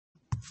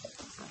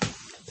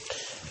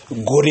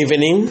Good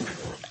evening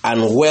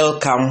and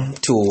welcome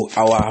to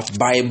our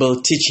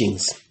Bible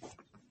teachings.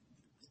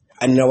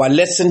 And in our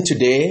lesson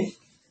today,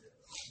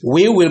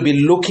 we will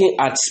be looking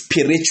at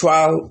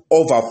spiritual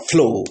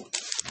overflow.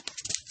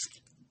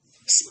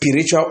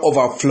 Spiritual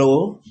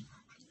overflow.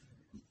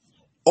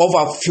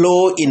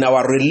 Overflow in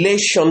our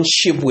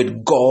relationship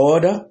with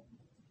God.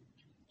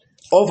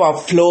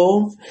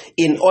 Overflow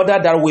in order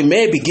that we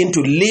may begin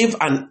to live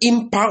an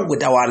impact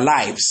with our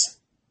lives.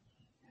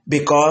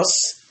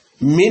 Because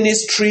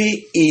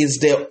ministry is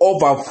the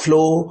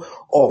overflow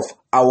of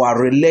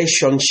our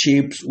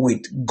relationships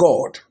with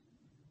God.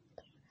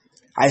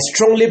 I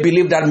strongly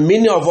believe that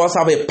many of us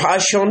have a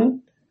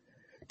passion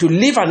to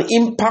leave an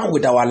impact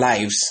with our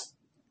lives.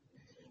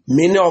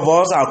 Many of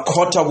us are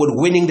caught up with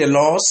winning the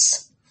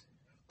loss,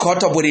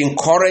 caught up with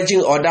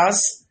encouraging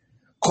others,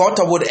 caught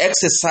up with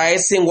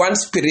exercising one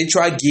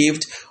spiritual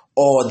gift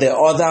or the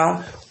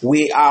other.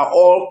 We are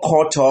all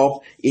caught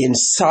up in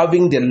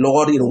serving the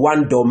Lord in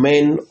one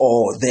domain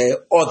or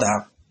the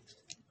other.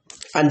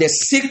 And the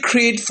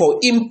secret for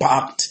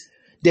impact,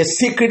 the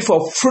secret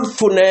for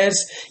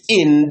fruitfulness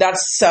in that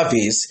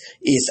service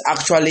is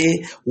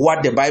actually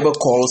what the Bible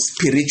calls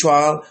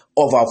spiritual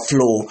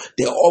overflow,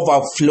 the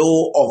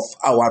overflow of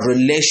our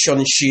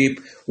relationship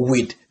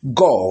with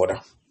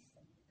God.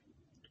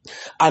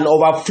 An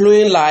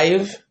overflowing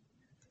life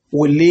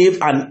will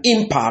leave an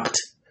impact,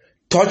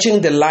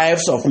 touching the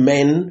lives of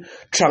men,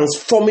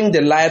 transforming the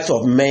lives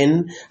of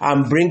men,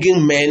 and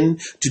bringing men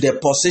to the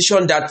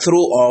position that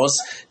through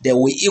us, they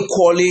will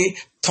equally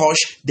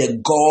touch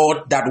the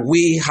God that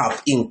we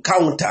have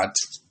encountered.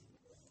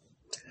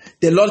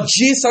 The Lord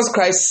Jesus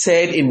Christ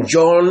said in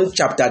John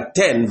chapter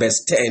 10,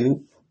 verse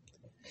 10,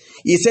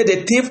 He said,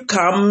 the thief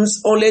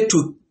comes only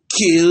to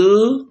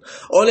kill,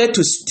 only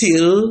to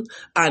steal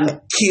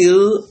and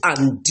kill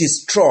and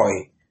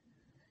destroy.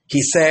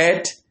 He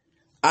said,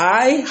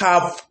 I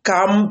have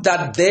come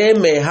that they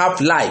may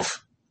have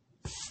life.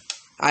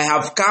 I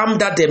have come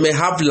that they may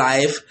have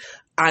life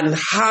and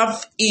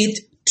have it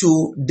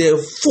to the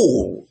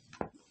full.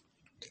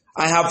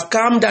 I have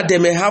come that they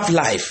may have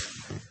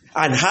life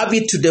and have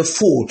it to the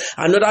full.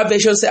 Another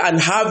version says,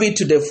 and have it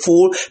to the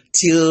full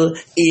till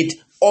it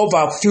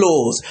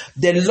overflows.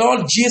 The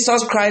Lord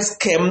Jesus Christ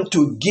came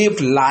to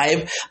give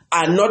life,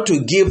 and not to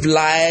give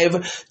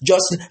life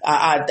just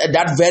at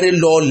that very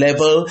low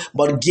level,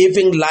 but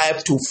giving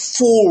life to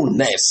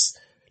fullness,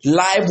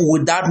 life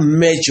without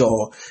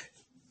measure.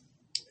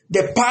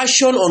 The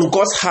passion on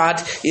God's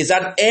heart is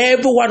that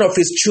every one of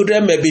His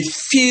children may be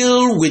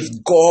filled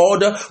with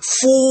God,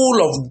 full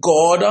of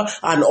God,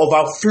 and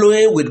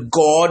overflowing with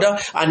God.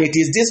 And it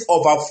is this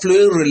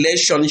overflowing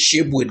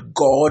relationship with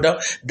God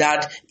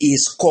that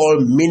is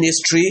called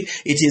ministry.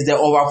 It is the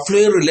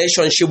overflowing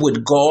relationship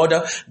with God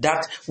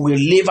that will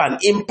leave an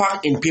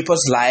impact in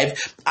people's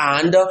life.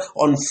 And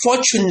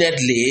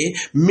unfortunately,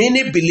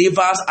 many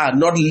believers are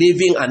not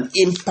leaving an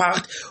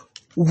impact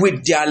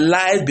with their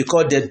life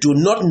because they do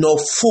not know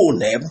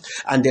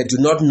fullness and they do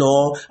not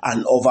know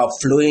an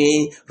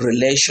overflowing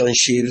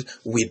relationship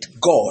with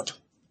God.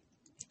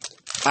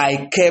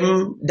 I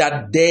came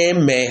that they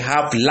may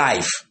have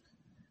life.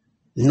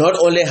 Not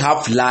only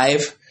have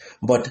life,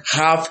 but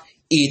have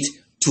it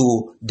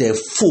to the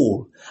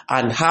full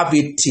and have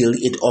it till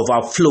it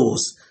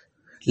overflows.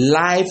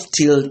 Life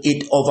till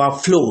it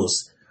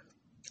overflows.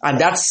 And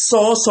that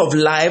source of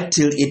life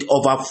till it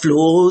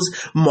overflows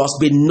must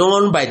be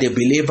known by the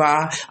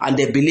believer, and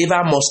the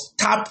believer must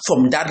tap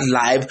from that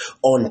life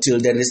until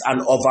there is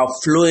an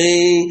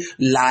overflowing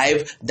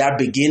life that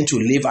begins to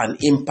leave an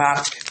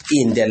impact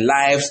in the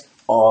lives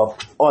of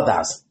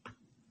others.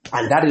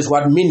 And that is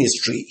what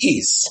ministry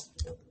is.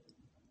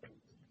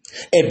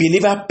 A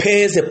believer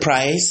pays the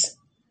price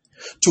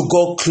to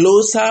go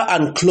closer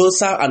and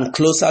closer and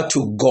closer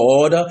to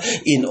God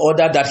in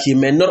order that he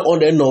may not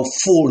only know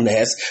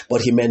fullness,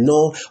 but he may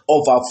know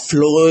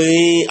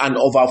overflowing and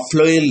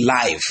overflowing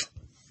life.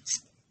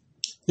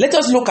 Let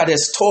us look at a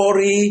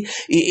story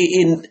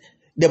in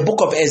the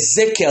book of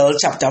Ezekiel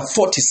chapter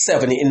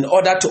 47 in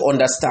order to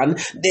understand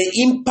the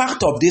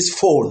impact of this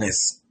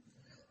fullness.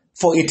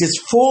 For it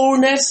is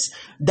fullness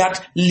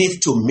that leads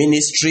to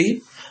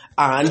ministry,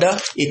 and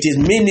it is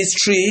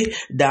ministry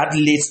that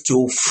leads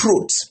to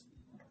fruit.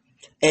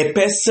 A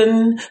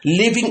person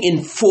living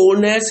in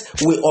fullness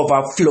will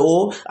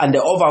overflow, and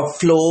the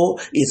overflow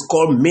is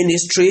called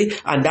ministry,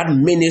 and that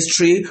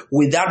ministry,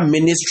 without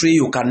ministry,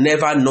 you can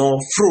never know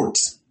fruit.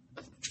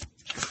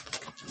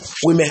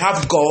 We may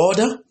have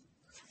God,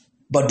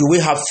 but do we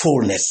have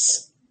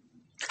fullness?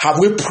 Have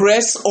we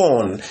pressed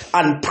on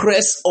and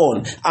pressed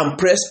on and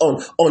pressed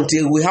on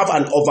until we have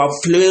an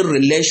overflowing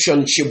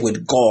relationship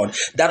with God?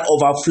 That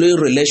overflowing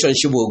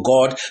relationship with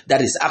God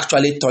that is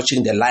actually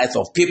touching the lives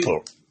of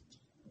people.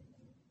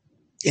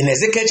 In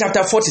Ezekiel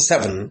chapter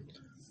 47,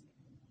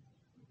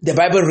 the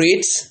Bible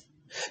reads,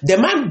 the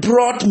man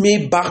brought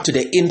me back to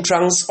the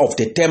entrance of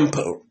the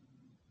temple,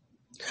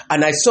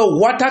 and I saw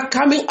water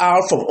coming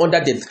out from under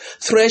the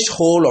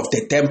threshold of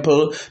the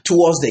temple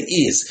towards the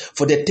east,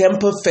 for the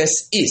temple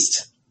faced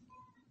east.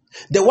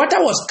 The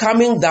water was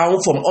coming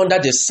down from under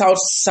the south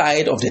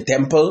side of the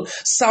temple,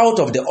 south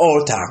of the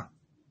altar.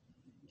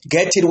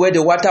 Get it where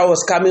the water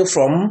was coming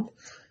from?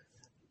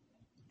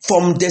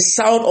 From the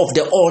south of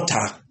the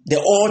altar. The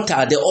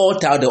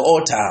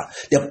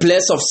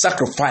place of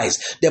sacrifice,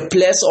 the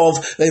place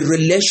of a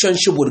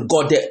relationship with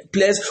God, the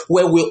place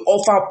where we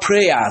offer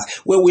prayers,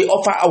 where we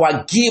offer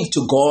our gift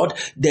to God.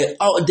 The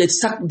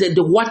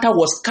water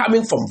was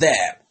coming from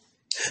there.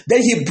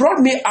 Then he brought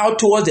me out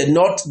towards the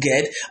north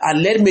gate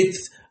and led me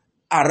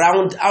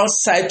around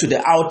outside to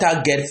the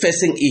outer gate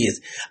facing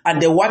east, and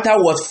the water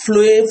was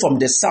flowing from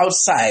the south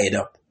side.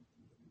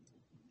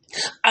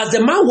 As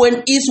the man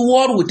went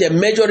eastward with a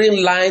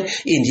measuring line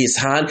in his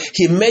hand,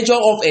 he measured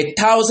off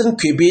 1,000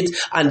 cubits,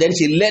 and then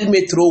he led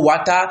me through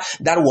water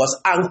that was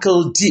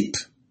ankle deep.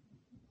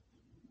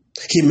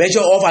 He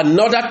measured off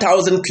another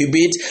 1,000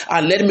 cubits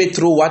and led me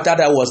through water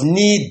that was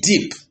knee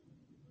deep.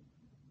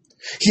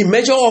 He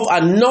measured off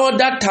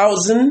another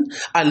 1,000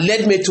 and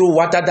led me through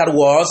water that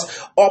was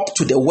up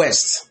to the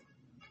west.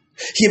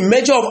 He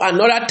measured off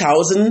another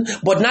 1,000,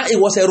 but now it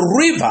was a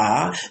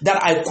river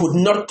that I could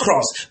not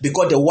cross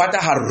because the water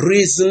had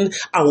risen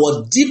and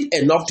was deep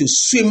enough to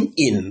swim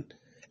in,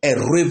 a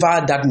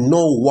river that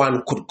no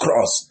one could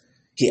cross.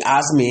 He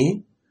asked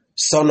me,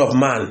 "Son of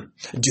man,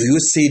 do you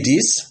see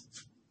this?"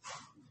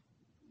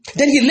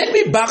 Then he led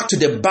me back to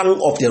the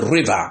bank of the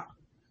river.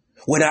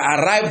 When I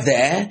arrived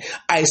there,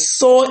 I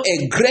saw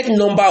a great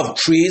number of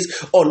trees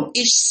on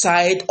each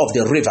side of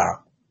the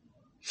river.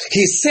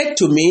 He said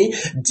to me,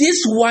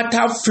 "This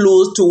water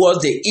flows towards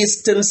the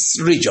eastern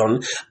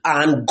region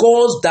and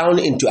goes down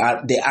into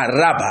the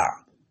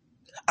Araba.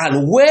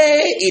 And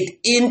when it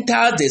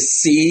enters the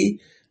sea,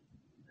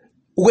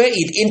 when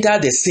it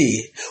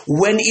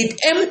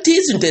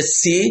empties into the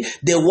sea,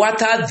 the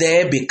water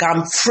there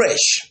becomes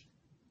fresh.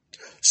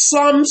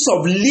 Swarms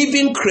of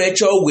living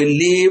creatures will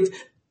live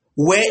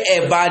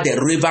wherever the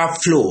river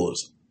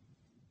flows.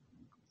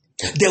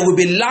 There will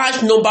be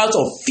large numbers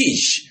of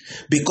fish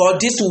because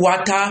this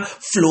water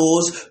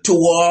flows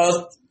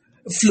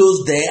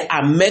there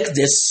and makes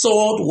the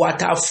salt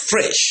water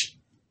fresh.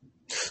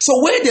 So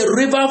where the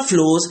river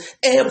flows,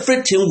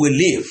 everything will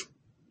live.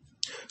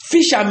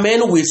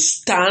 Fishermen will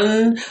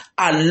stand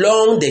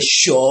along the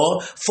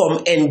shore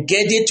from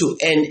En-Gedi to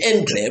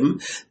En-Eglaim.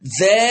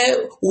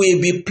 There will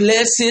be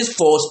places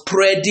for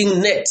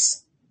spreading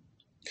nets.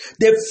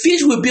 The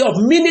fish will be of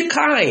many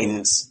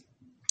kinds,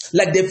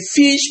 like the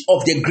fish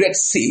of the Great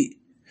Sea.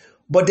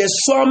 But the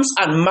swamps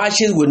and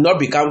marshes will not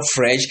become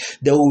fresh.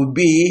 They will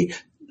be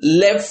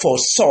left for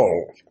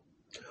salt.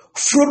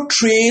 Fruit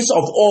trees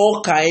of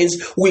all kinds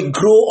will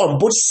grow on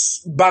both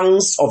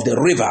banks of the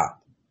river.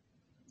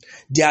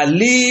 Their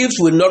leaves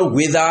will not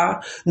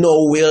wither,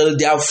 nor will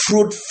their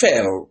fruit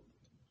fail.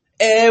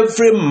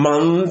 Every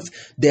month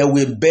they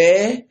will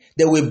bear,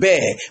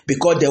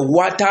 because the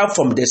water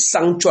from the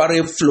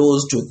sanctuary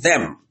flows to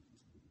them.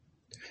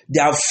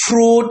 Their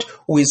fruit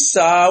will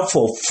serve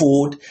for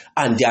food,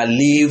 and their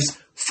leaves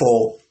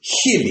for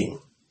healing."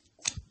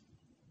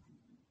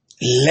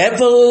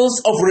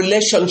 Levels of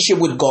relationship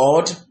with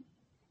God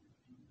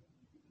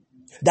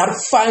that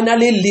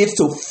finally leads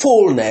to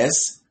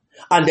fullness,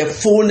 and the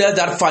fullness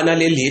that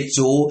finally leads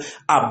to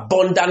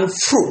abundant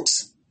fruit.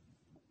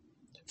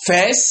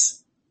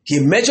 First, he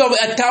measured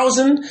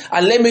 1,000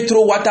 and led me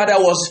through water that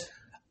was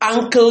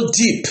ankle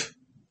deep.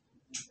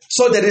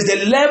 So there is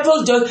a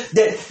level, just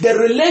the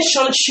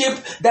relationship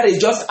that is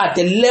just at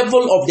the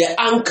level of the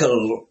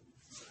ankle.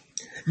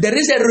 There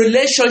is a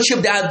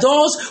relationship. There are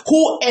those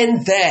who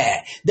end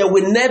there. They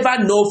will never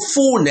know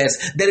fullness.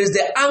 There is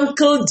the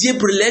ankle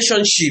deep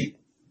relationship.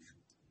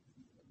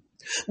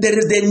 There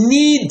is the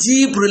knee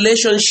deep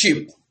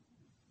relationship.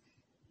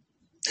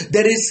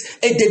 There is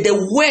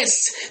the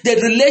west, the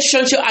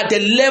relationship at the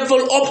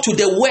level up to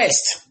the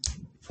west.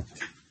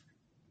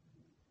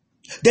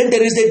 Then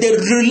there is the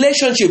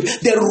relationship,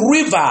 the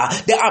river,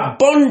 the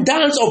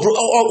abundance of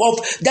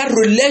that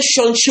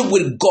relationship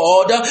with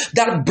God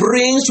that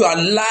brings your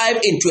life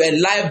into a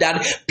life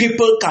that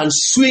people can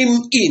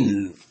swim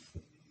in.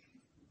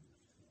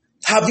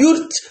 Have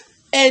you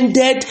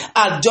ended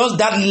at just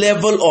that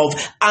level of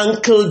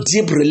ankle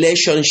deep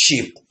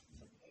relationship?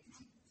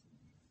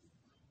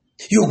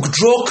 You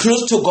draw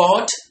close to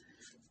God,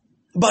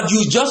 but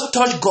you just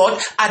touch God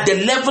at the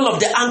level of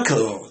the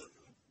ankle.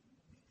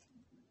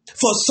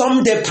 For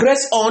some, they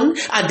press on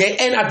and they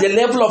end at the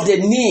level of the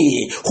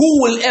knee.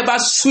 Who will ever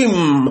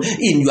swim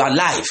in your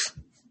life?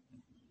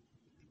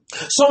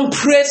 Some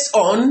press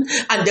on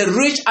and they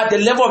reach at the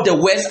level of the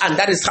west, and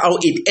that is how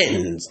it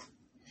ends.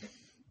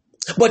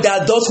 But there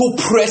are those who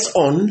press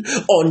on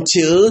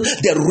until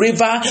the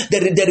river,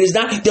 there is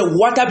that the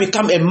water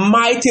become a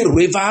mighty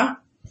river.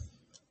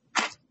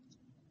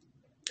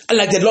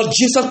 Like the Lord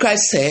Jesus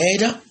Christ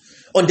said,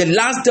 on the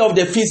last day of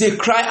the feast, he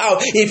cried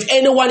out, "If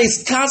anyone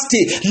is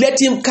thirsty, let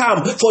him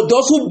come. For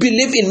those who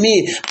believe in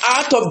me,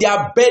 out of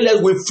their belly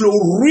will flow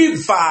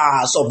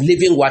rivers of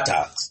living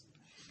waters."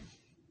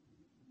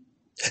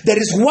 There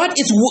is what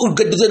is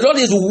the Lord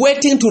is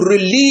waiting to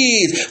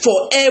release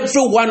for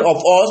every one of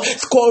us.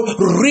 It's called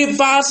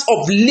rivers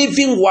of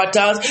living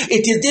waters.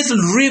 It is these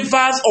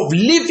rivers of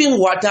living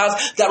waters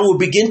that will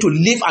begin to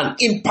leave an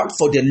impact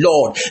for the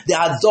Lord. There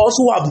are those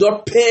who have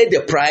not paid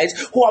the price,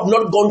 who have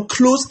not gone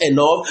close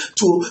enough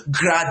to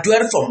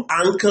graduate from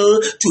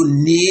ankle to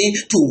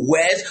knee to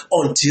waist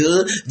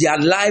until their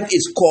life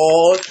is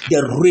called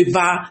the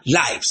river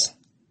lives.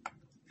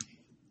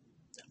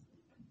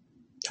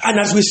 And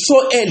as we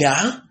saw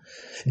earlier,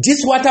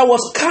 this water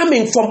was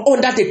coming from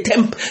under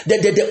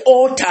the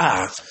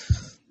altar,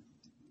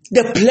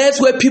 the place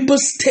where people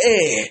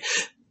stay.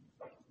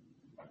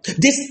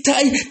 This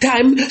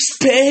time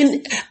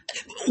spent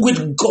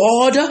with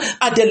God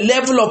at the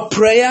level of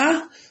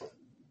prayer,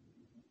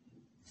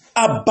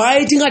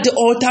 abiding at the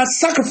altar,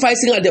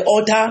 sacrificing at the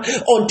altar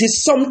until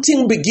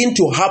something begins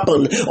to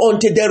happen,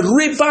 until the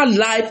river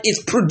life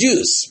is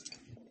produced.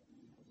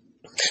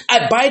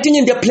 Abiding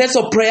in the place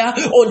of prayer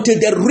until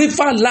the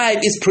river life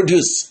is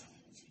produced.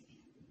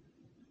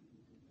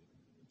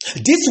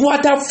 This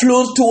water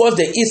flows towards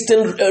the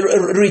eastern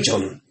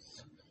region.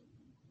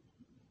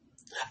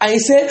 And he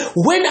said,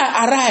 when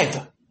I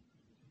arrived,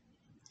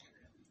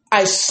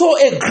 I saw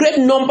a great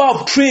number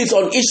of trees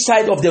on each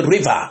side of the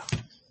river.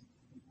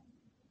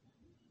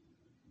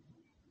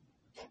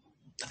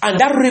 And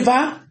that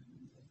river,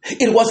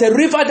 it was a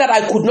river that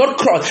I could not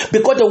cross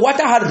because the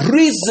water had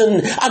risen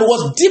and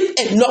was deep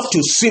enough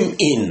to swim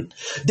in.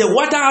 The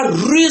water had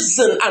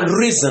risen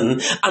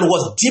and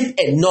was deep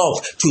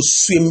enough to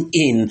swim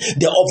in.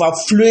 The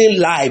overflowing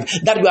life,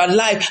 that your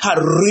life had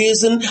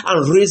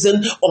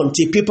risen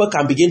until people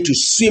can begin to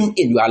swim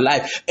in your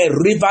life. A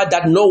river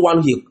that no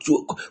one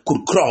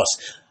could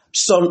cross.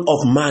 Son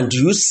of man,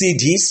 do you see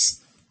this?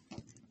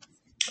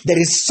 There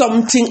is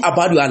something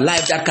about your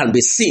life that can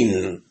be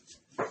seen.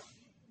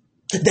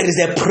 There is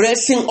a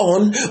pressing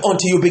on until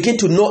you begin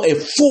to know a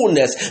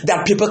fullness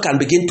that people can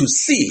begin to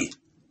see.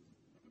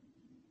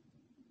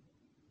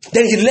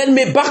 Then he led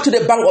me back to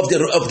the bank of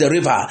the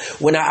river.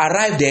 When I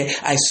arrived there,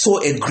 I saw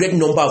a great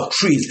number of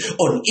trees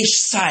on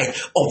each side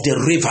of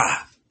the river.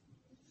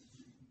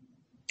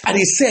 And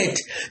he said,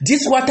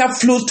 this water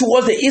flows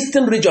towards the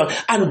eastern region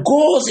and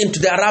goes into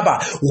the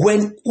Araba.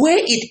 Where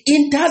it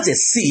enters the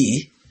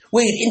sea,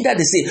 when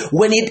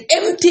it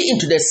empties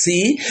into the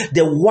sea,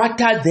 the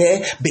water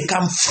there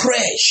becomes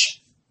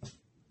fresh.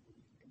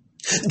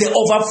 The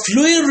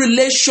overflowing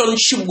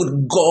relationship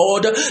with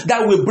God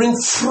that will bring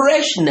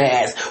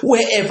freshness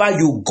wherever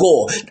you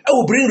go. That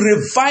will bring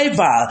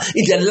revival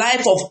in the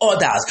life of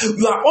others.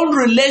 Your own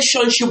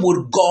relationship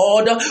with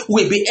God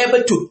will be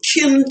able to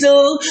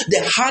kindle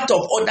the heart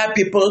of other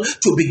people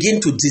to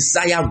begin to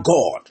desire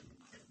God.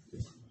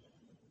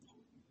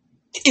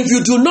 If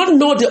you do not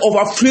know the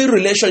overflowing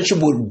relationship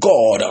with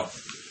God,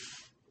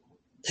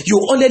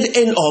 you only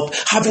end up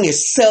having a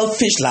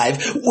selfish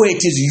life where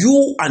it is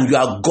you and you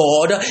are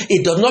God.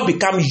 It does not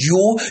become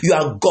you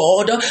are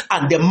God,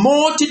 and the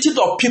multitude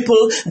of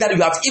people that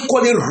you have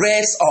equally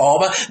raised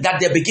up, that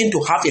they begin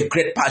to have a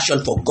great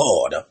passion for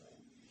God.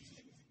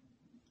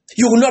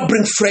 You will not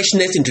bring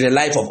freshness into the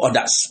life of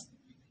others.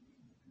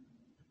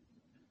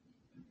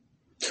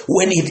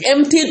 When it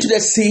empties into the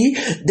sea,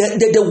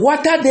 the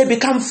water there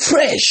become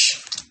fresh.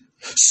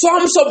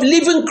 Swarms of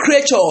living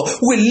creatures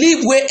will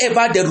live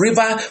wherever the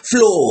river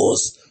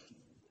flows.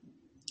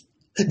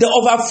 The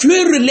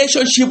overflowing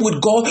relationship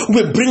with God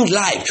will bring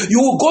life. You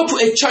will go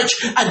to a church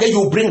and then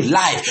you will bring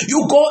life.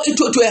 You go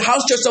into a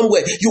house church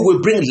somewhere, you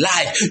will bring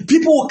life.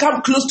 People will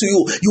come close to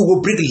you, you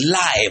will bring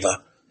life.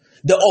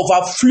 The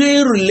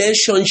overflowing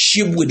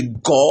relationship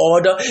with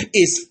God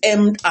is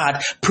aimed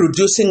at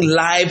producing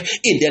life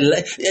in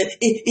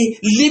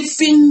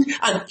living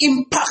an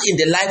impact in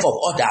the life of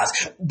others,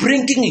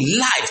 bringing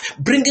life,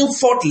 bringing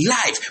forth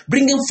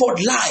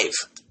life.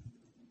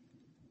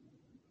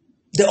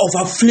 The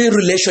overflowing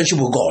relationship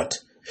with God,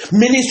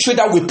 ministry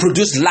that will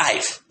produce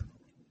life,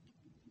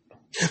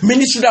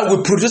 ministry that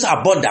will produce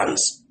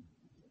abundance.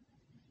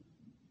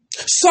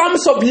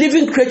 Swarms of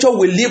living creatures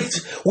will live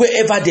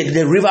wherever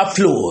the river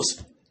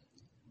flows.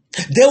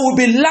 There will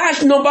be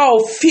large number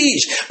of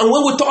fish, and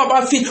when we talk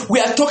about fish, we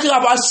are talking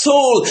about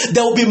soul.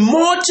 There will be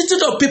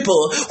multitude of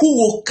people who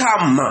will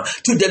come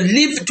to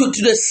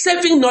the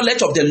saving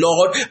knowledge of the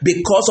Lord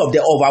because of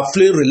the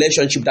overflowing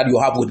relationship that you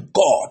have with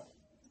God.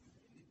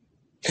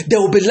 There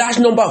will be large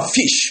number of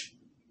fish.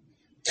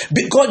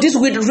 Because this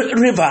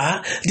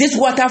river, this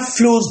water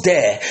flows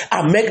there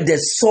and make the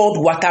salt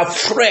water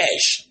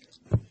fresh.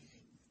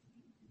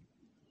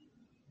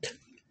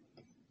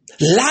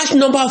 Large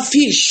number of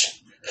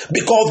fish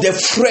because of the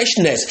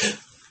freshness.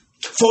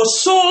 For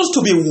souls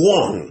to be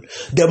won,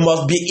 there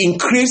must be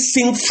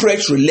increasing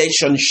fresh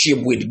relationship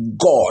with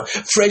God.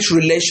 Fresh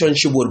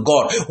relationship with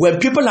God. When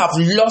people have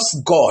lost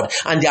God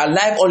and their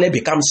life only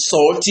becomes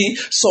salty,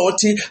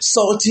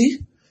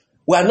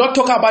 we are not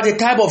talking about the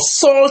type of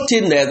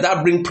saltiness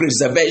that brings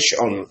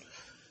preservation.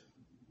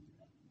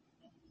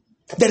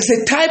 There is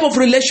a type of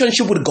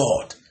relationship with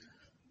God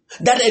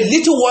that a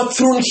little word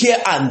thrown here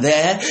and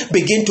there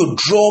begin to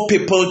draw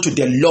people to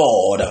the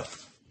Lord.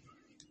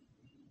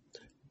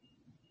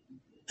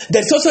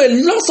 There's also a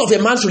loss of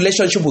a man's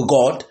relationship with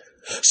God,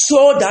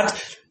 so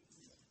that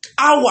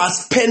hours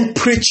spent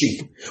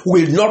preaching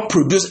will not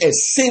produce a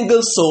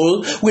single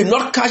soul, will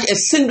not catch a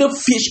single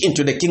fish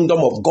into the kingdom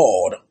of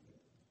God.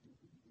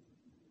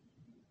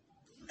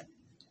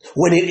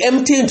 When it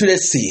empties into the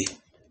sea,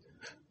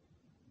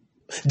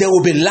 there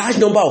will be a large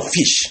number of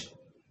fish.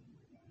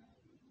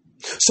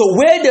 So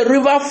where the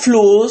river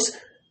flows,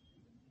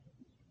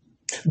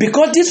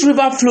 because this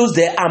river flows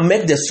there and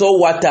make the soil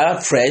water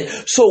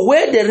fresh, so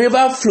where the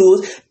river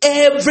flows,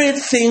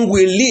 everything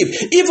will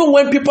live. Even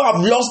when people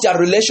have lost their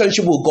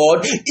relationship with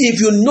God,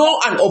 if you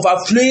know an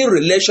overflowing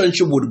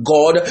relationship with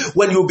God,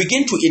 when you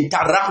begin to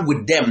interact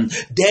with them,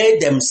 they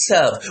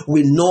themselves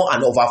will know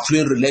an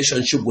overflowing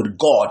relationship with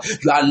God.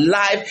 Your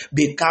life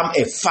become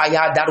a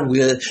fire that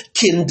will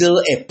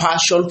kindle a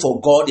passion for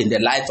God in the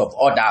life of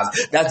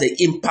others. That's the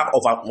impact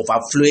of an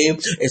overflowing,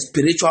 a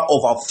spiritual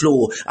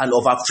overflow, an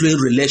overflowing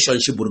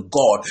relationship with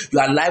God.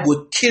 Your life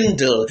will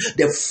kindle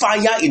the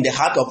fire in the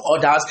heart of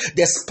others.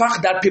 The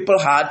spark that people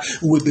had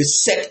will be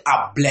set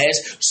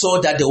ablaze,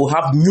 so that they will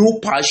have new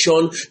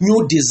passion,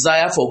 new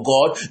desire for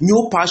God,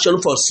 new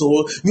passion for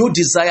soul, new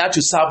desire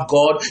to serve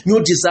God,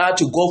 new desire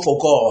to go for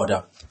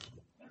God.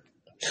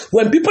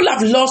 When people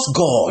have lost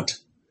God,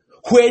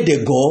 where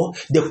they go,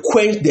 they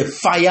quench the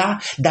fire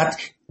that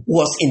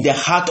was in the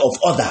heart of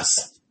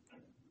others.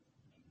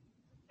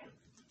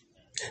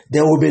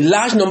 There will be a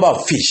large number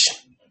of fish.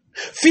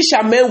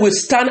 Fishermen will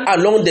stand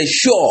along the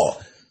shore.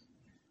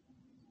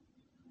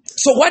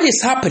 So what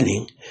is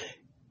happening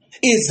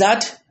is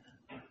that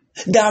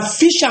there are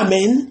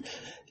fishermen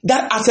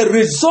that as a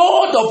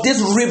result of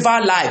this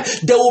river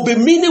life, there will be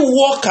many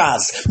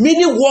workers.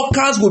 Many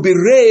workers will be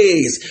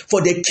raised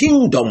for the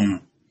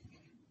kingdom.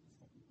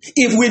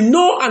 If we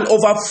know an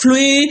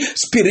overflowing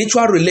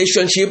spiritual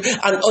relationship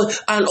and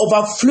an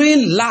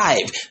overflowing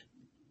life,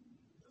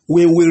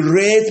 we will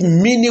raise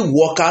many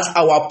workers.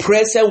 Our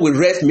presence will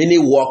raise many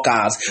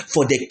workers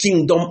for the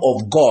kingdom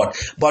of God.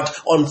 But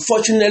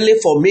unfortunately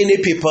for many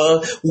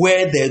people,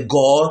 where they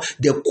go,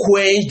 they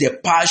quench the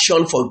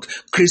passion for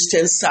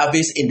Christian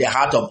service in the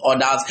heart of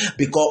others,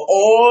 because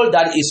all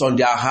that is on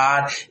their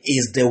heart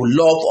is the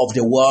love of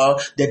the world,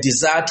 the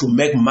desire to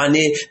make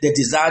money, the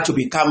desire to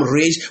become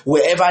rich.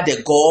 Wherever they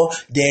go,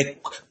 they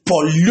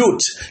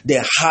pollute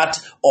the heart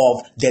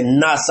of the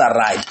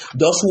Nazarite.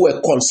 Those who were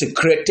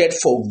consecrated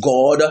for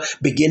God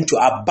begin to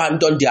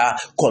abandon their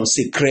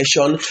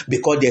consecration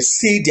because they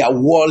see their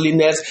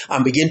worldliness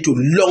and begin to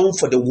long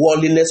for the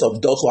worldliness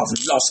of those who have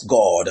lost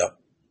God.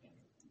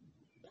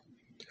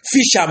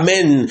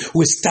 Fishermen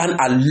will stand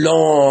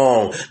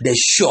along the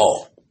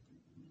shore.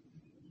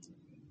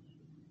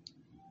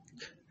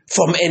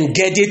 From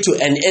Engedi to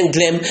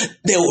Englem,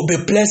 there will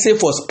be places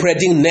for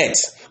spreading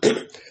nets.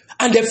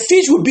 And the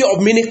fish will be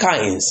of many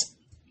kinds.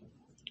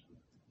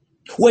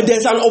 When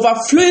there's an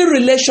overflowing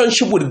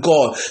relationship with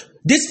God,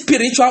 this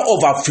spiritual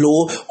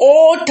overflow,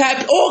 all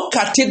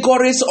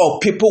categories of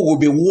people will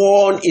be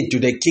won into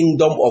the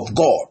kingdom of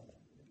God.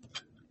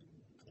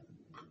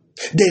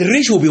 The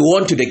rich will be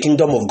won to the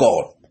kingdom of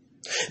God.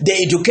 The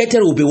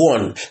educated will be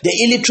won. The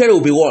illiterate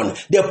will be won.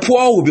 The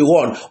poor will be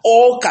won.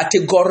 All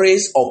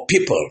categories of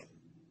people.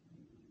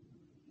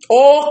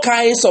 All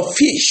kinds of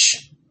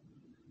fish.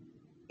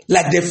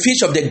 Like the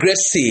fish of the Great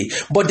Sea.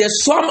 But the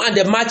swam and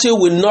the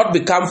mackerel will not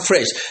become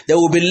fresh. They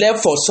will be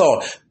left for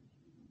salt.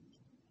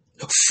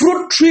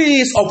 Fruit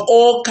trees of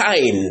all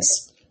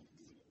kinds.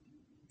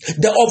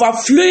 The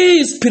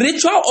overflow,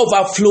 spiritual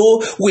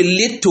overflow, will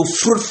lead to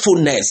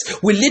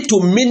fruitfulness, will lead to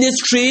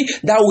ministry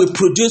that will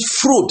produce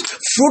fruit.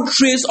 Fruit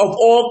trees of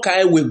all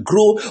kinds will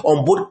grow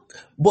on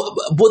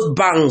both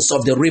banks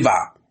of the river.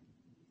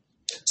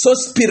 So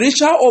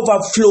spiritual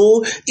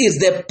overflow is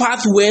the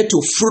pathway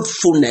to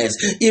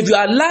fruitfulness. If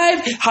your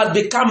life has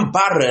become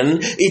barren,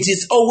 it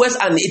is always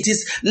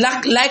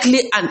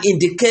likely an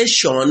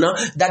indication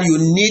that you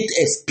need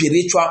a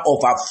spiritual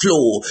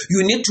overflow.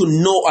 You need to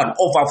know an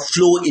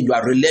overflow in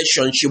your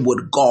relationship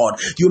with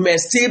God. You may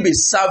still be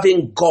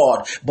serving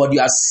God, but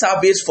your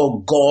service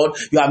for God,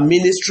 your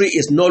ministry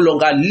is no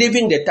longer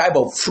living the type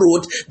of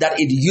fruit that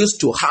it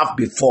used to have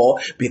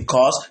before,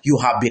 because you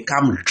have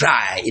become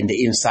dry in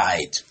the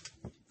inside.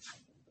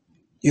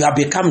 You have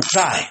become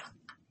dry.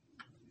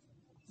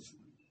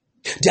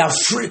 Their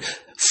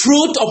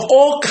fruit of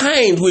all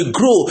kinds will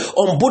grow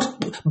on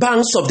both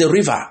banks of the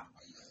river.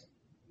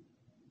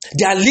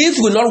 Their leaves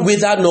will not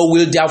wither, nor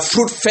will their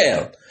fruit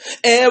fail.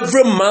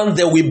 Every month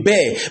they will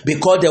bear,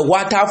 because the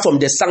water from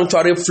the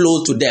sanctuary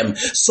flows to them.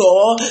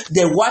 So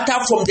the water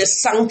from the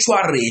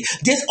sanctuary,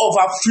 this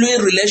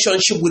overflowing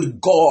relationship with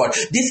God,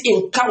 this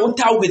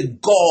encounter with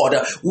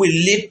God will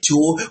lead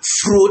to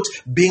fruit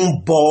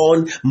being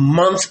born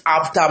month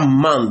after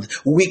month,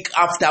 week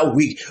after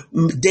week,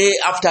 day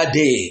after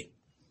day.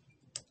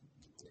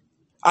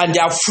 And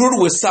their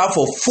fruit will serve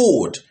for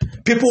food.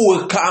 People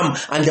will come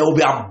and there will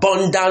be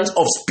abundance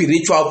of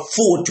spiritual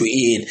food to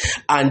eat.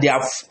 And their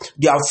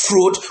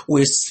fruit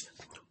will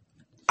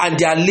and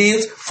their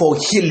lives for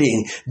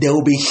healing. There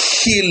will be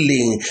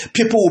healing.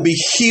 People will be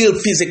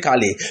healed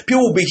physically.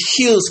 People will be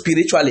healed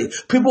spiritually.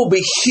 People will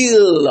be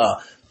healed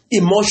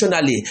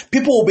emotionally.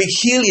 People will be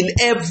healed in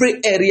every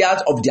area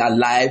of their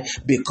life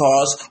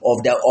because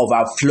of their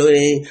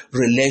overflowing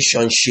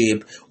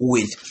relationship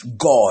with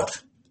God.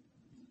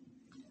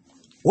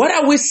 What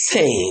are we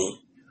saying?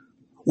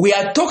 We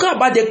are talking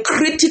about the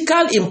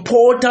critical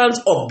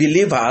importance of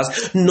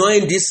believers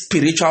knowing this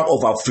spiritual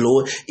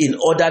overflow in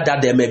order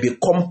that there may be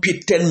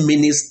competent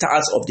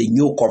ministers of the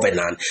new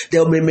covenant.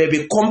 There may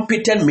be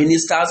competent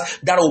ministers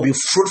that will be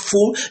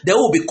fruitful. There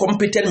will be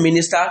competent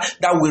ministers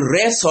that will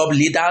raise up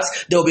leaders.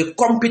 There will be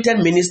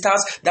competent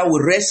ministers that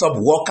will raise up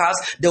workers.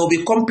 There will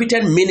be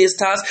competent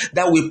ministers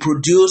that will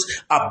produce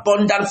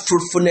abundant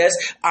fruitfulness.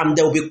 And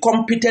there will be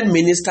competent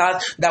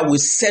ministers that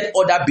will set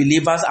other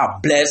believers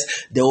ablaze.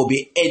 There will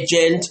be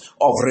agents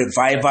of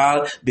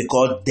revival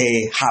because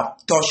they have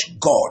touched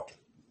God.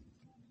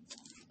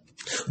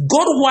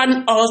 God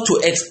wants us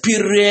to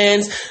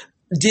experience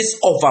this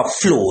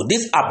overflow,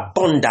 this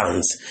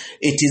abundance.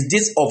 It is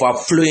this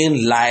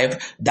overflowing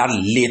life that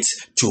leads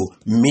to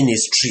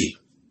ministry.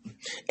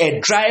 A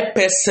dry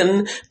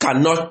person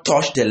cannot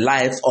touch the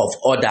lives of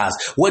others.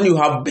 When you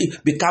have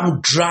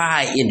become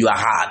dry in your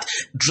heart,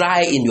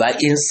 dry in your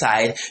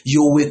inside,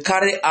 you will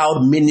carry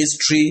out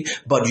ministry,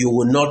 but you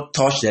will not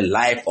touch the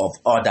life of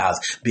others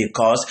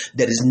because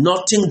there is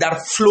nothing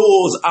that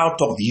flows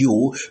out of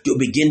you to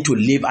begin to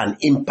leave an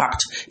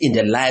impact in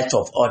the lives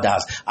of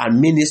others. And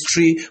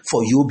ministry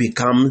for you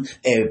becomes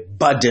a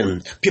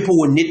burden. People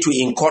will need to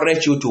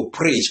encourage you to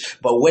preach,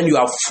 but when you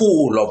are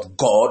full of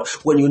God,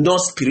 when you know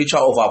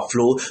spiritual overflow,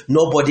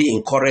 nobody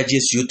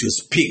encourages you to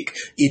speak.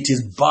 It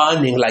is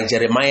burning, like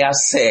Jeremiah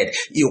said.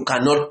 You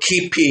cannot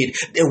keep it.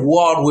 The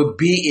word will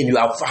be in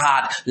your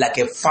heart like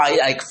a fire,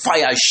 like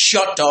fire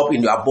shut up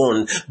in your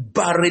bone,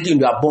 buried in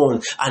your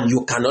bone, and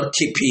you cannot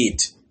keep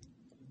it.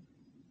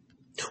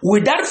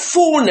 With that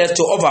fullness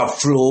to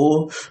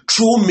overflow,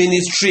 true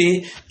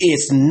ministry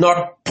is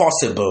not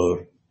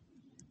possible.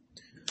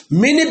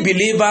 Many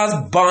believers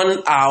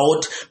burn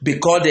out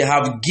because they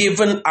have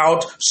given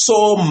out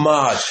so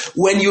much.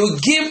 When you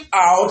give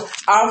out,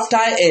 after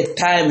a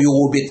time, you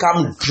will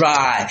become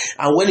dry.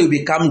 And when you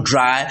become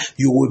dry,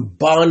 you will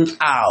burn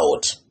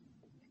out.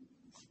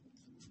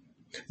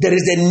 There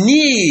is a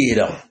need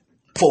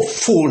for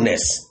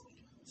fullness.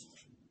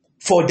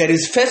 For there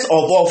is first of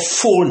all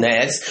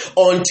fullness.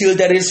 Until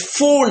there is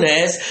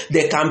fullness,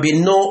 there can be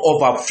no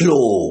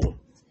overflow.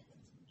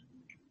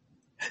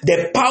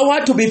 The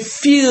power to be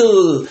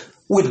filled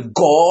with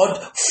God,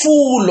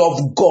 full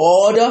of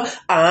God,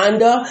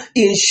 and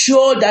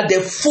ensure that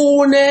the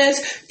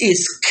fullness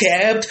is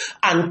kept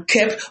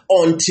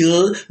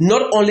until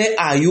not only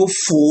are you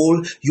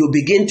full, you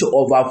begin to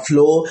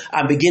overflow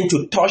and begin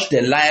to touch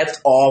the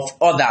lives of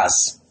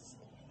others.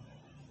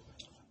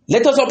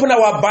 Let us open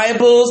our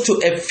Bibles to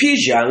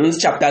Ephesians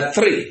chapter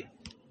 3.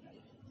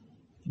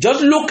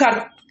 Just look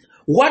at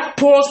what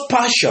Paul's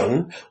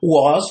passion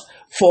was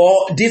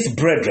for these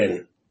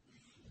brethren.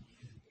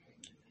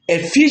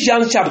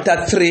 Ephesians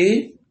chapter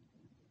 3.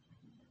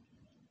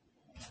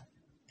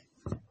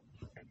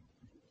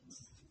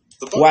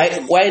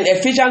 We're in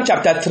Ephesians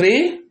chapter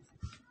 3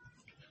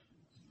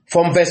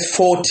 from verse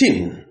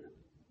 14.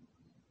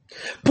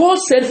 Paul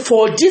said,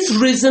 "For this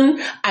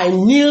reason I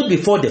kneel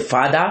before the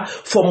Father,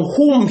 from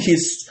whom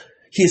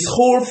his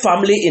whole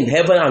family in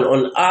heaven and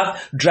on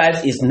earth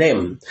derives his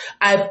name.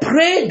 I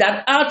pray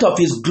that out of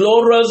his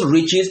glorious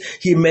riches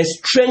he may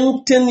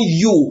strengthen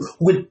you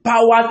with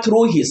power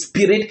through his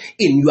Spirit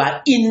in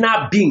your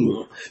inner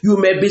being." You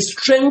may be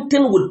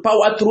strengthened with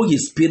power through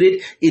his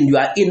Spirit in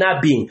your inner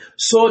being,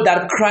 so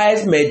that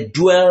Christ may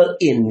dwell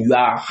in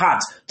your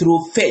heart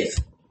through faith.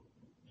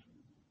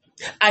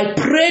 I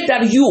pray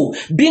that you,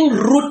 being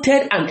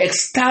rooted and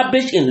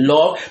established in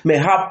love, may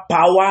have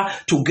power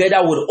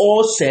together with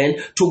all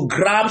saints to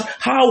grasp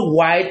how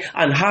wide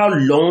and how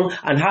long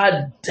and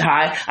how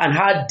high and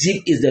how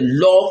deep is the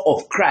love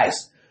of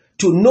Christ.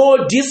 To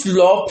know this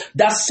love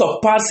that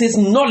surpasses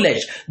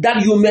knowledge,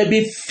 that you may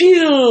be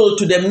filled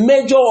to the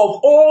measure of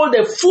all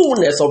the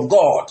fullness of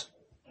God.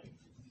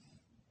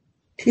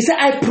 He said,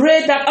 I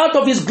pray that out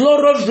of his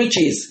glorious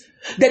riches,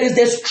 there is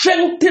the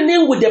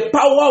strengthening with the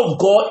power of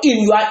God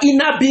in your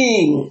inner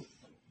being.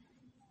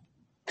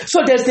 So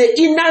there's the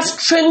inner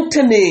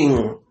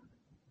strengthening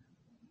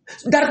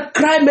that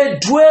Christ may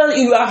dwell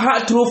in your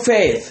heart through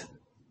faith.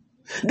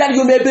 That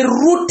you may be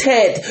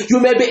rooted,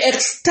 you may be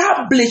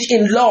established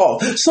in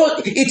love. So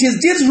it is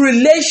this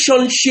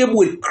relationship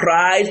with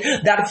Christ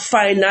that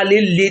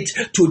finally leads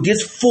to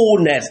this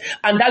fullness.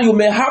 And that you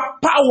may have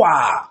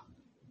power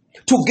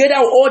together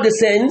with all the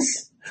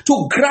saints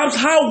to grasp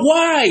how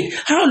wide,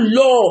 how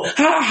low,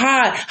 how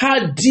high,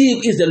 how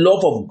deep is the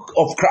love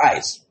of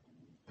Christ.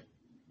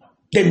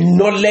 The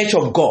knowledge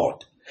of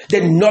God.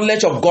 The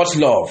knowledge of God's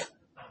love.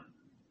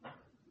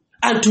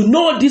 And to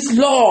know this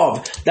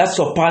love that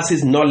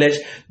surpasses knowledge,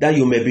 that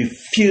you may be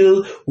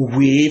filled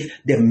with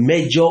the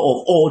measure of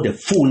all the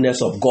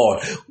fullness of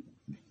God.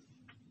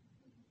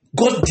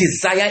 God's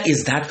desire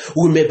is that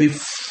we may be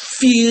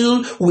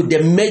filled with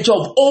the measure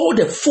of all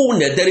the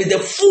fullness. There is the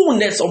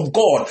fullness of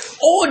God,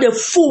 all the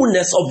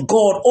fullness of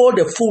God, all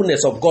the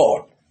fullness of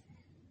God.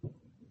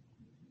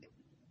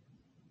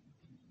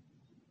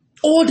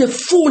 All the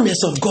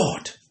fullness of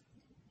God.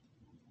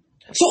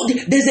 So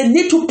there's a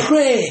need to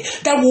pray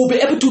that we'll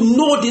be able to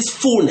know this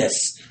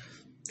fullness.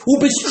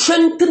 We'll be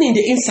strengthened in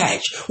the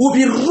inside. We'll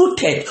be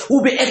rooted.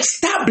 We'll be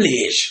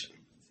established.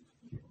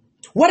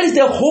 What is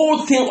the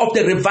whole thing of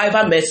the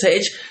revival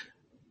message?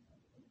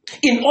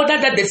 In order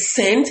that the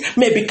saints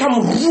may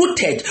become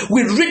rooted.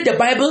 We read the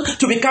Bible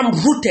to become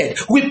rooted.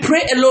 We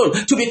pray alone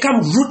to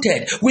become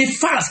rooted. We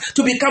fast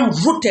to become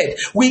rooted.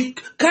 We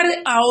carry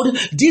out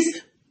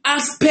this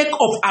aspect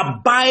of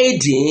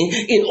abiding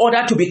in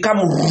order to become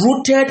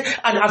rooted,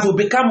 and as we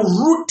become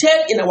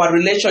rooted in our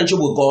relationship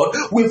with God,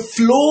 we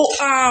flow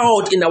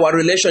out in our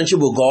relationship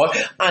with God,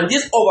 and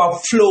this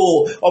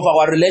overflow of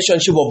our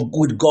relationship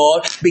with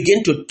God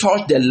begin to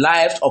touch the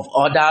lives of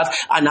others,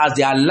 and as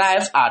their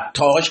lives are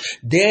touched,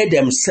 they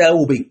themselves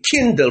will be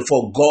kindled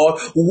for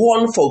God,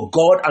 won for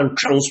God, and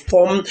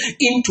transformed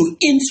into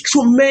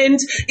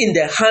instruments in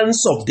the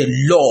hands of the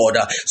Lord.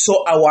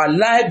 So our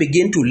life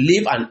begin to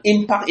leave an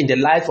impact in the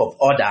life of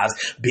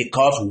others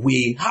because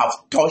we have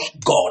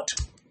touched God.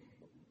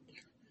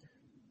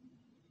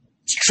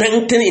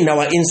 Strengthened in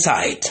our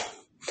inside,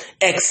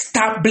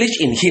 established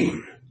in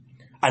Him,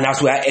 and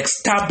as we are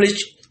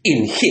established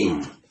in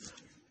Him,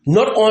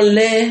 not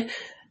only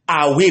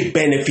are we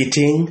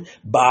benefiting,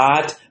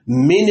 but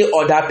many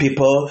other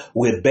people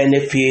will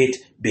benefit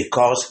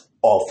because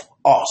of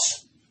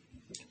us.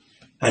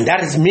 And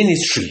that is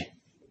ministry,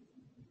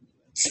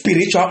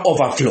 spiritual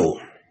overflow.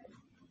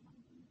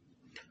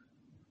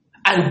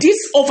 And this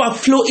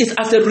overflow is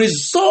as a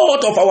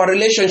result of our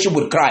relationship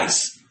with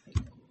Christ.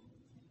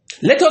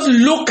 Let us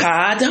look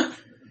at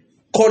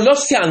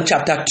Colossians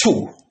chapter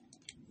 2.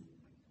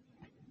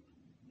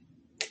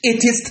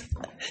 It is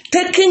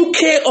taking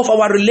care of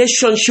our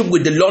relationship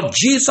with the Lord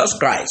Jesus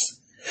Christ.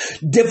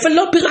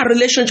 Developing a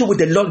relationship with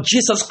the Lord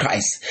Jesus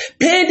Christ,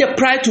 paying the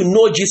price to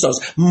know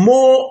Jesus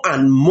more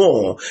and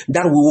more,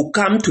 that we will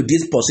come to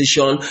this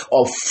position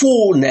of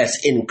fullness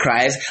in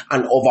Christ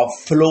and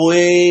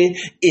overflowing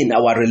in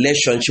our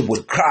relationship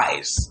with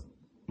Christ.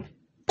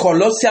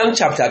 Colossians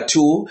chapter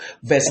 2,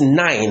 verse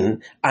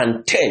 9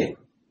 and 10.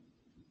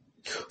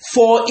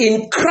 For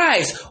in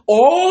Christ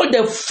all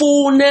the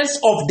fullness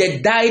of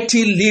the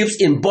deity lives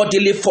in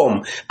bodily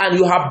form, and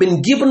you have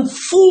been given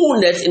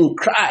fullness in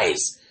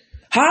Christ.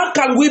 How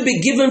can we be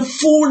given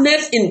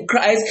fullness in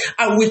Christ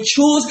and we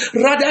choose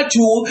rather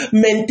to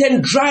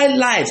maintain dry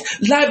lives,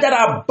 lives that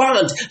are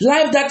burnt,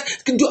 lives that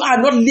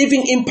are not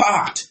living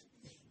impact?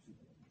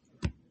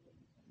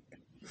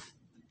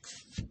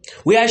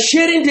 We are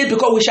sharing this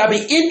because we shall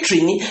be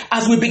entering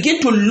as we begin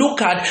to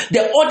look at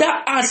the other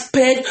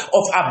aspect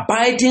of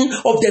abiding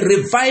of the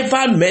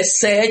revival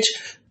message.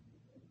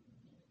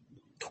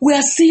 We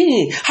are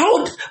seeing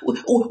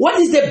what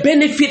is the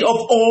benefit of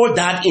all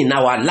that in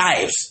our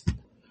lives.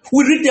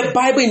 We read the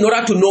Bible in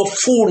order to know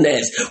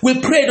fullness. We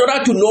pray in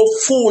order to know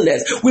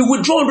fullness. We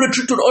withdraw and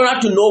retreat in order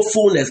to know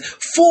fullness.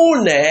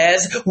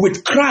 Fullness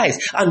with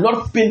Christ, and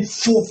not being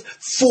full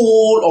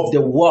of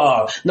the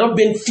world, not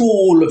being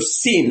full of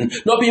sin,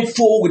 not being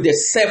full with the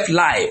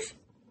self-life.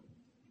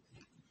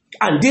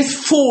 And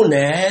this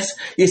fullness,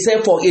 he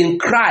said, for in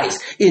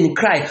Christ,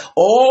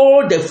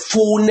 all the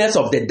fullness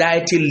of the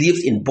deity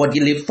lives in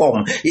bodily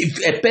form.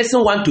 If a person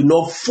wants to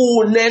know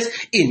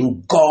fullness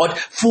in God,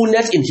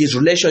 fullness in his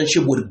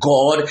relationship with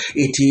God,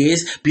 it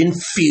is being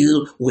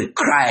filled with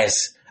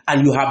Christ.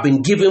 And you have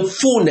been given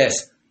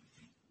fullness.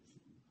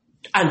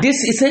 And this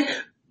is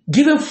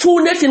given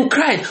fullness in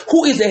Christ,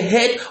 who is the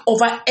head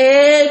over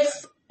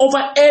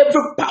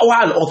every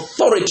power and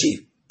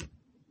authority.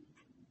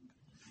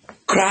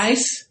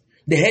 Christ,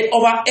 the head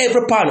over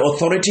every power and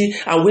authority,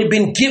 and we've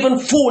been given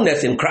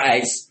fullness in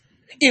Christ.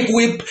 If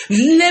we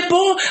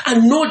labor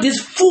and know this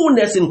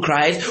fullness in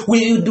Christ,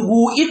 we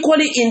will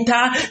equally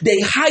enter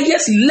the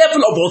highest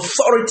level of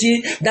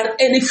authority that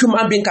any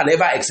human being can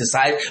ever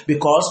exercise,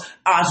 because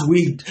as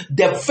we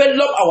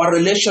develop our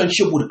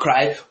relationship with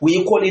Christ, we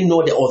equally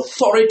know the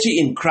authority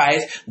in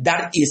Christ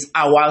that is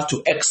ours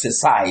to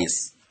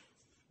exercise.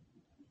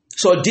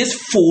 So this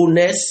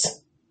fullness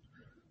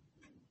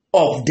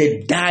of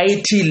the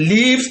deity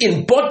lives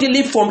in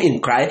bodily form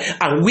in Christ,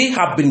 and we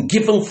have been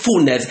given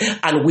fullness.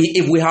 And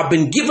if we have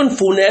been given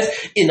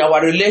fullness in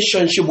our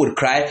relationship with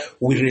Christ,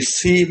 we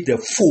receive the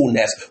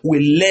fullness.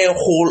 We lay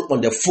hold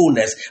on the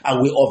fullness,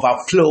 and we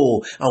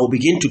overflow, and we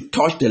begin to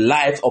touch the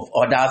lives of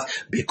others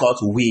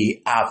because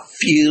we are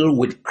filled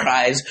with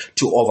Christ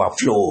to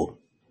overflow.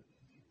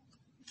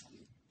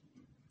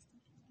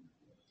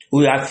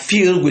 We are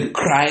filled with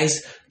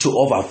Christ to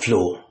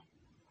overflow.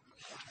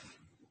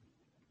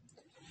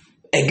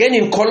 Again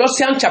in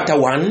Colossians chapter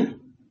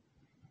 1,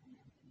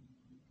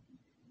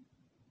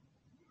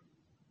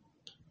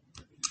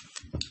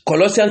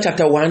 Colossians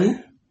chapter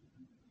 1,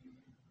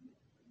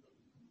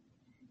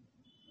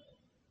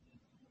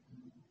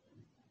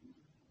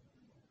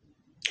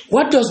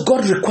 What does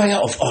God require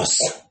of us?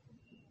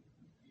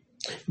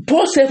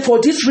 Paul said,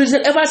 for this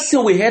reason, ever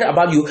since we heard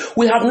about you,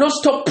 we have not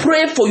stopped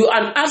praying for you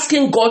and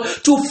asking God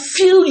to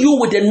fill you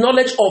with the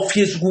knowledge of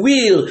his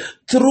will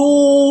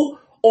through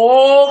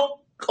all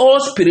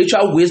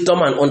spiritual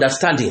wisdom and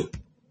understanding.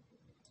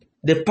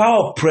 The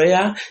power of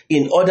prayer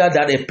in order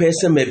that a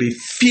person may be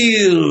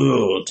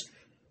filled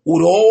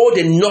with all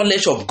the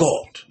knowledge of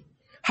God.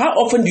 How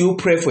often do you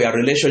pray for your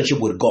relationship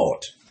with God?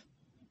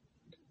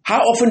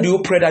 How often do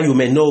you pray that you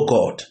may know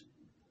God?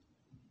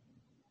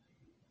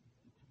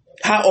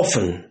 How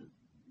often?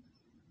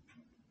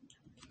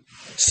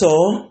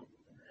 So,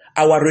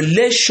 our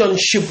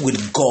relationship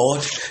with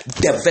God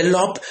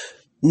develop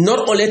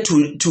not only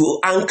to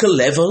ankle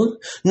level,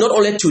 not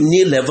only to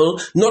knee level,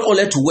 not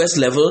only to waist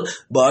level,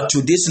 but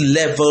to this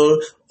level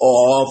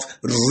of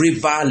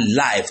river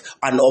life,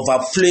 an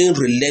overflowing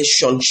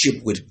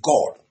relationship with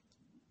God.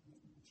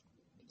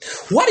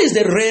 What is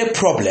the real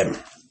problem?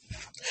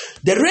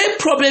 The real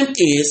problem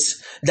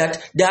is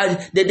that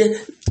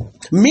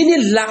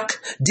many lack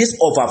this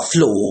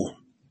overflow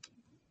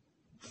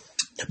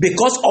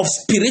because of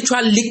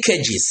spiritual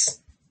leakages.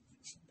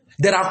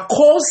 There are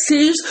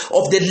causes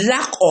of the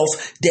lack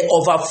of the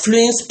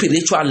overflowing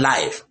spiritual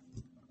life.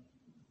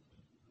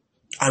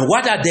 And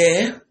what are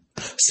they?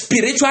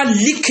 Spiritual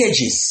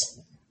leakages.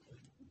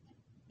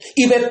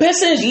 If a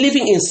person is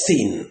living in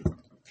sin,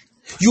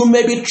 you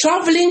may be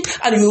traveling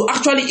and you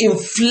actually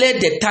inflate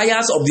the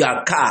tires of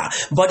your car.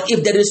 But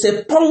if there is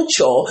a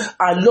puncture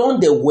along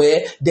the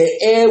way, the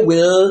air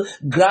will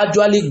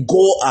gradually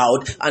go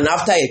out, and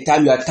after a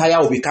time your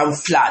tire will become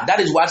flat. That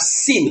is what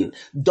sin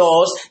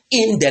does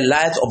in the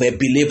life of a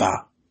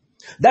believer.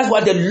 That's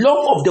what the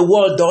love of the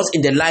world does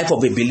in the life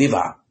of a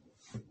believer.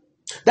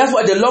 That's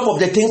what the love of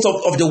the things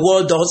of the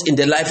world does in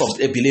the life of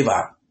a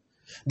believer.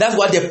 That's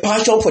what the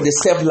passion for the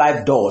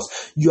self-life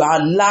does.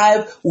 Your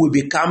life will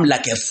become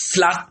like a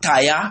flat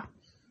tire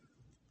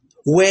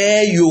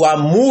where you are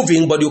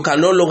moving, but you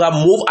can no longer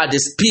move at the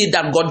speed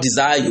that God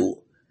desires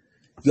you.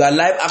 Your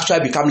life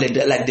actually becomes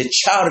like the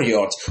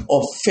chariot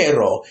of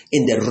Pharaoh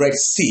in the Red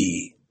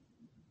Sea.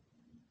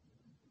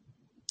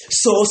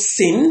 So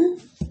sin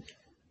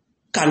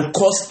can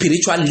cause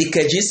spiritual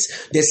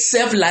leakages. The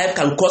self-life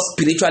can cause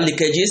spiritual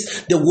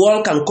leakages. The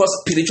world can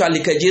cause spiritual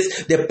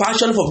leakages. The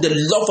passion for the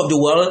love of the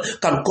world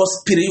can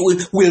cause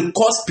will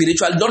cause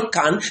spiritual, not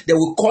can, they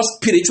will cause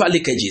spiritual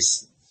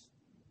leakages.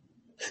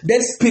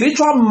 Then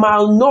spiritual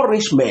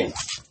malnourishment.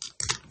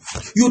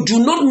 You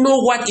do not know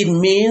what it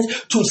means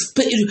to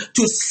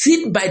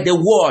sit by the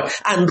word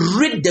and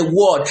read the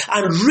word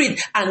and read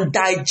and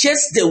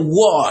digest the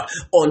word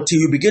until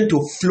you begin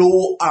to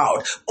flow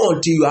out,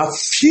 until you are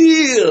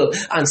filled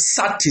and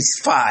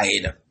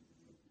satisfied.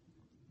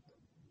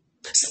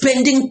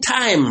 Spending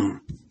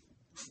time.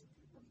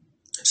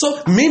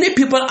 So many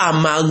people are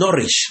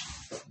malnourished.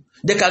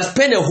 They can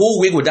spend a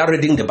whole week without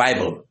reading the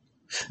Bible.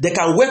 They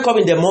can wake up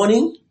in the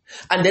morning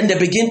and then they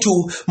begin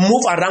to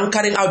move around,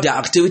 carrying out their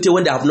activity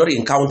when they have not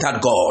encountered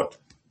God.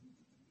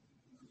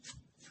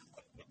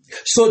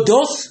 So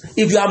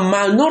if you are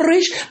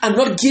malnourished and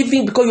not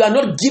giving, because you are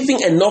not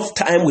giving enough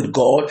time with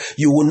God,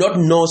 you will not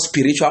know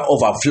spiritual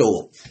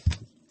overflow.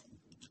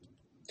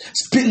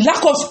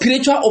 Lack of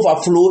spiritual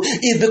overflow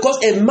is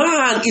because a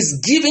man is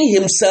giving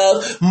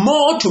himself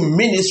more to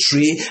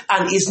ministry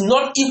and is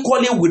not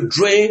equally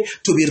withdrawing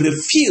to be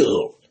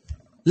refilled.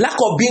 Lack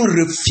of being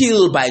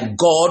refilled by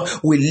God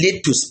will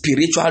lead to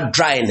spiritual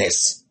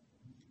dryness.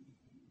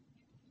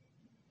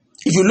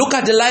 If you look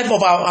at the life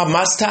of our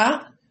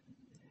master,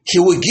 he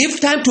will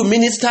give time to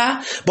minister,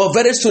 but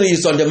very soon he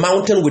is on the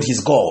mountain with his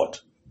God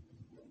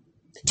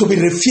to be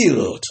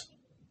refilled,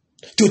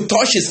 to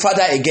touch his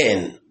father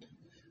again.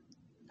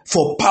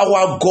 For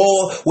power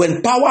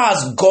when power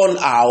has gone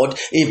out,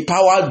 if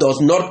power does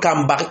not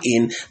come back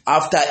in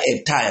after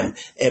a time,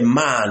 a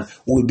man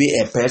will be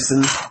a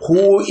person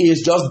who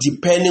is just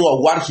depending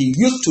on what he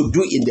used to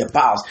do in the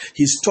past.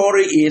 His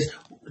story is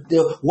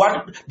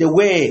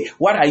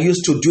what I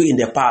used to do in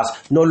the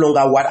past, no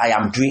longer what I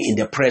am doing in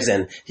the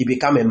present. He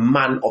became a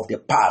man of the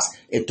past,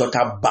 a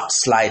total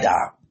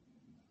backslider.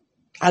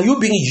 Are you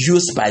being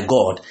used by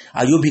God?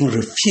 Are you being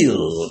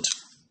refilled?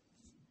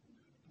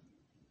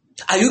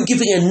 Are you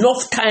giving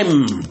enough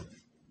time?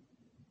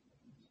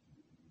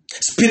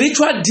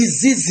 Spiritual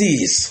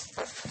diseases,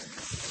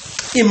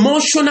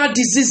 emotional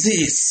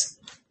diseases.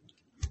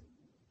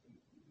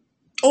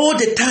 All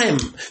the time,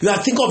 you are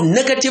thinking of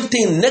negative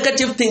thing,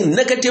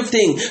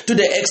 to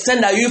the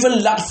extent that you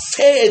even lack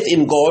faith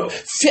in God,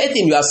 faith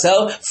in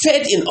yourself,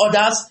 faith in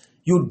others.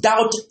 You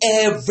doubt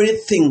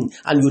everything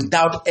and you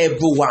doubt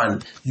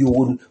everyone. You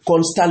will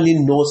constantly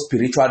know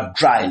spiritual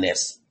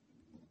dryness.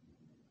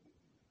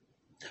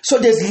 So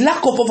there's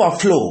lack of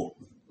overflow.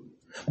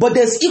 But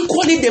there's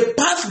equally the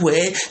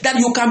pathway that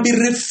you can be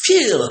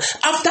refilled.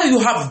 After you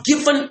have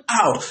given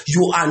out,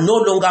 you are no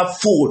longer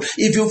full.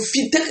 If you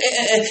take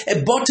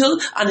a bottle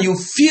and you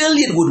fill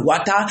it with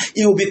water,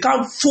 it will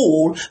become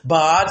full.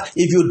 But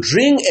if you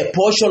drink a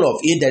portion of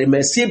it, there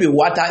may still be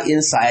water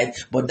inside,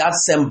 but that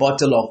same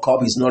bottle or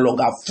cup is no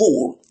longer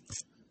full.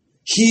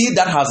 He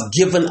that has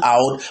given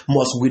out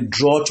must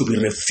withdraw to be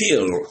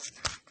refilled.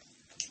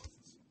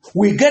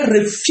 We get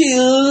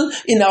refilled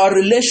in our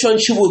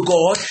relationship with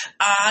God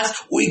as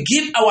we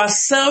give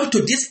ourselves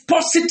to this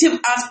positive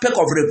aspect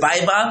of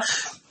revival,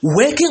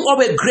 waking up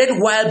a great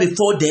while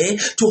before day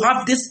to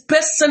have this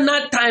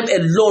personal time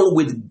alone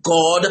with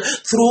God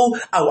through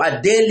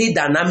our daily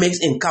dynamics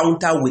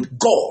encounter with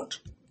God.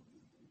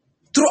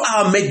 Through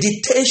our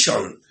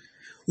meditation,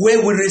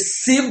 where we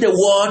receive the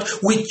word,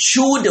 we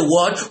chew the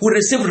word, we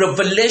receive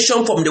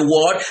revelation from the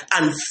word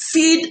and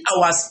feed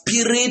our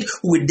spirit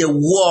with the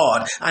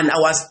word, and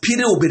our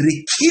spirit will be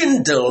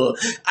rekindled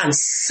and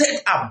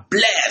set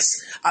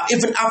ablaze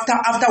even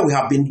after we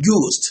have been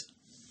used.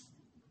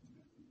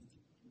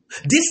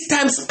 This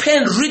time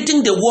spent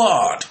reading the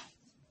word,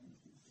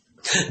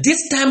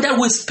 this time that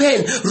we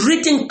spend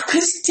reading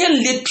Christian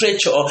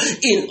literature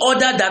in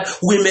order that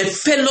we may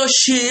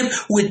fellowship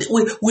with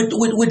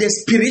the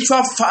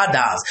spiritual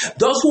fathers,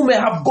 those who may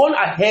have gone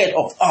ahead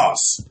of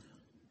us.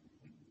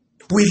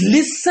 We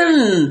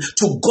listen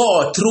to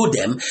God through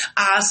them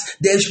as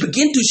they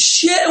begin to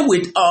share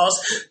with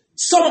us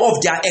some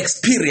of their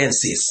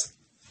experiences.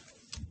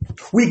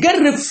 We get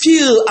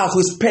refilled as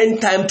we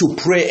spend time to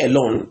pray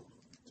alone,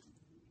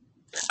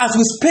 as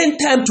we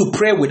spend time to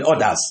pray with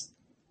others.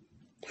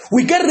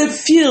 We get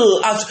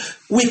refilled as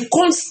we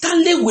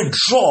constantly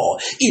withdraw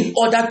in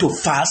order to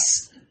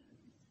fast.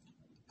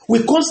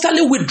 We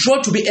constantly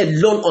withdraw to be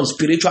alone on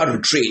spiritual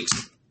retreat.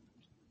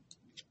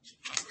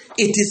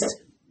 It is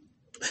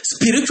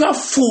spiritual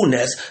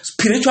fullness,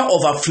 spiritual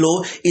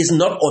overflow is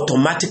not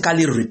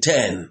automatically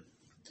returned.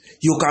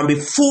 You can be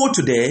full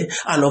today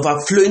and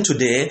overflowing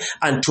today,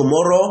 and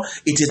tomorrow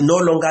it is no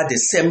longer the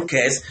same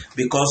case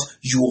because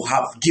you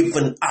have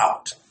given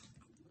out.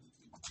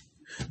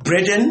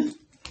 Brethren,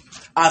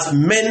 as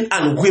men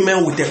and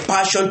women with a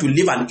passion to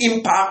leave an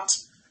impact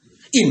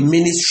in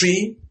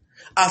ministry,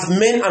 as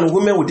men and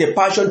women with a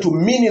passion to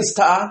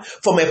minister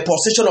from a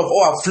position of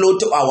overflow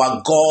to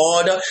our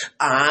God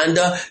and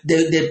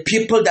the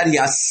people that He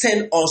has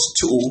sent us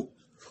to,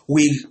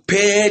 we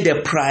pay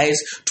the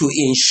price to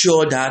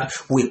ensure that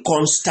we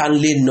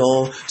constantly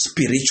know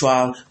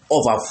spiritual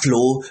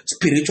overflow,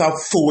 spiritual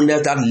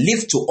fullness that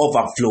leads to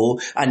overflow,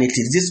 and it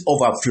is this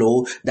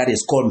overflow that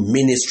is called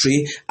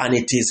ministry, and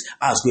it is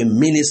as we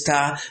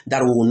minister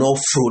that we will know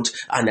fruit,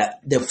 and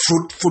the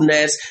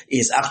fruitfulness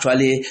is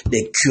actually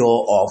the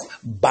cure of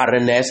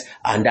barrenness,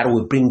 and that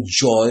will bring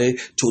joy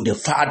to the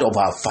Father of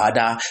our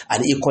Father,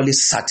 and equally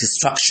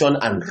satisfaction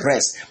and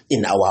rest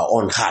in our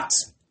own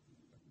hearts.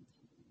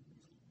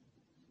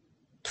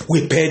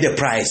 We pay the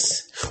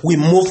price. We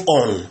move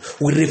on.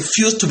 We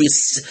refuse to be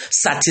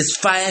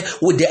satisfied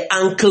with the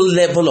ankle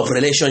level of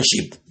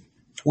relationship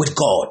with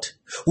God.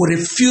 We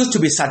refuse to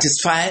be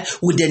satisfied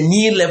with the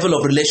knee level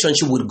of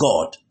relationship with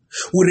God.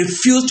 We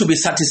refuse to be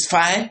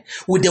satisfied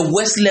with the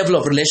waist level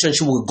of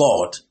relationship with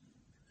God.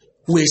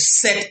 We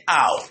set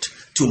out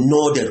to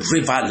know the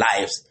river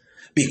lives,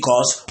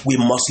 because we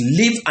must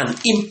leave an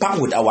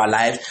impact with our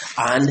life,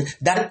 and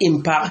that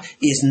impact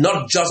is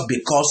not just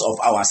because of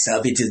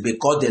ourselves, it is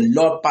because the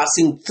Lord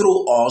passing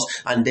through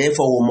us, and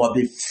therefore we must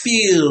be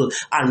filled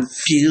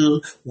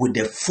with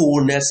the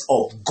fullness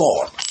of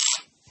God.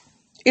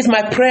 It's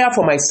my prayer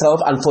for myself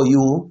and for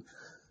you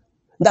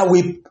that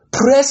we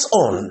press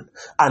on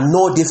and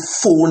know the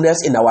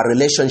fullness in our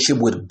relationship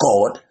with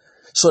God,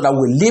 so that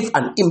we leave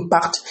an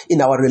impact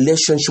in our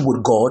relationship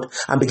with God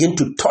and begin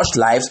to touch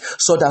lives,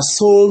 so that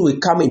souls will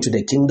come into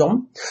the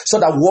kingdom, so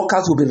that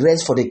workers will be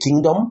raised for the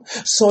kingdom,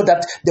 so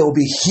that there will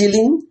be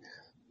healing,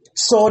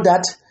 so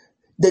that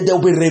there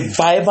will be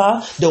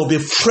revival, there will be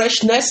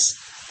freshness.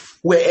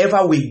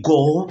 Wherever we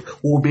go,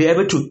 we'll be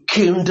able to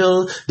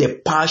kindle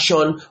the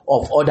passion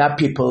of other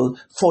people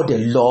for the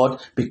Lord,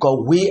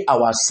 because we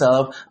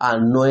ourselves are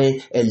knowing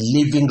a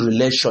living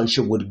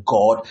relationship with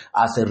God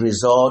as a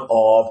result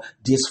of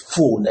this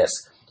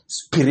fullness,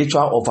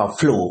 spiritual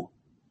overflow.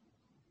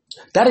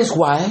 That is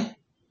why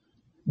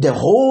the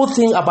whole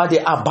thing about the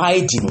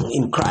abiding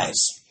in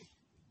Christ,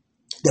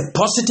 the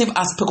positive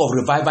aspect of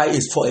revival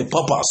is for a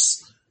purpose.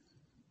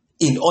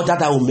 In order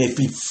that we may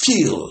be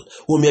filled,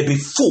 we may be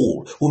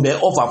full, we may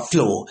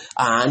overflow,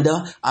 and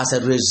as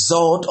a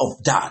result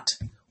of that,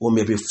 we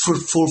may be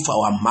fruitful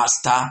for our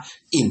Master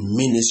in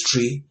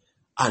ministry,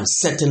 and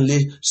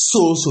certainly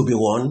souls will be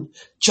won,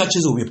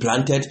 churches will be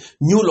planted,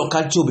 new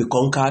localities will be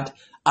conquered,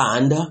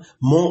 and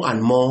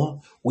more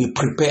we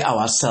prepare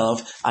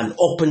ourselves and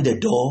open the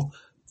door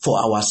for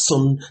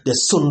the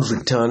soon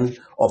return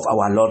of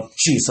our Lord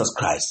Jesus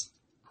Christ.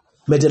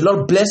 May the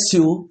Lord bless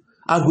you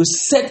as we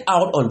set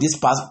out on this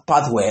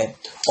pathway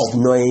of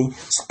knowing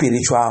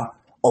spiritual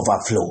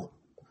overflow.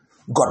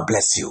 God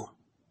bless you.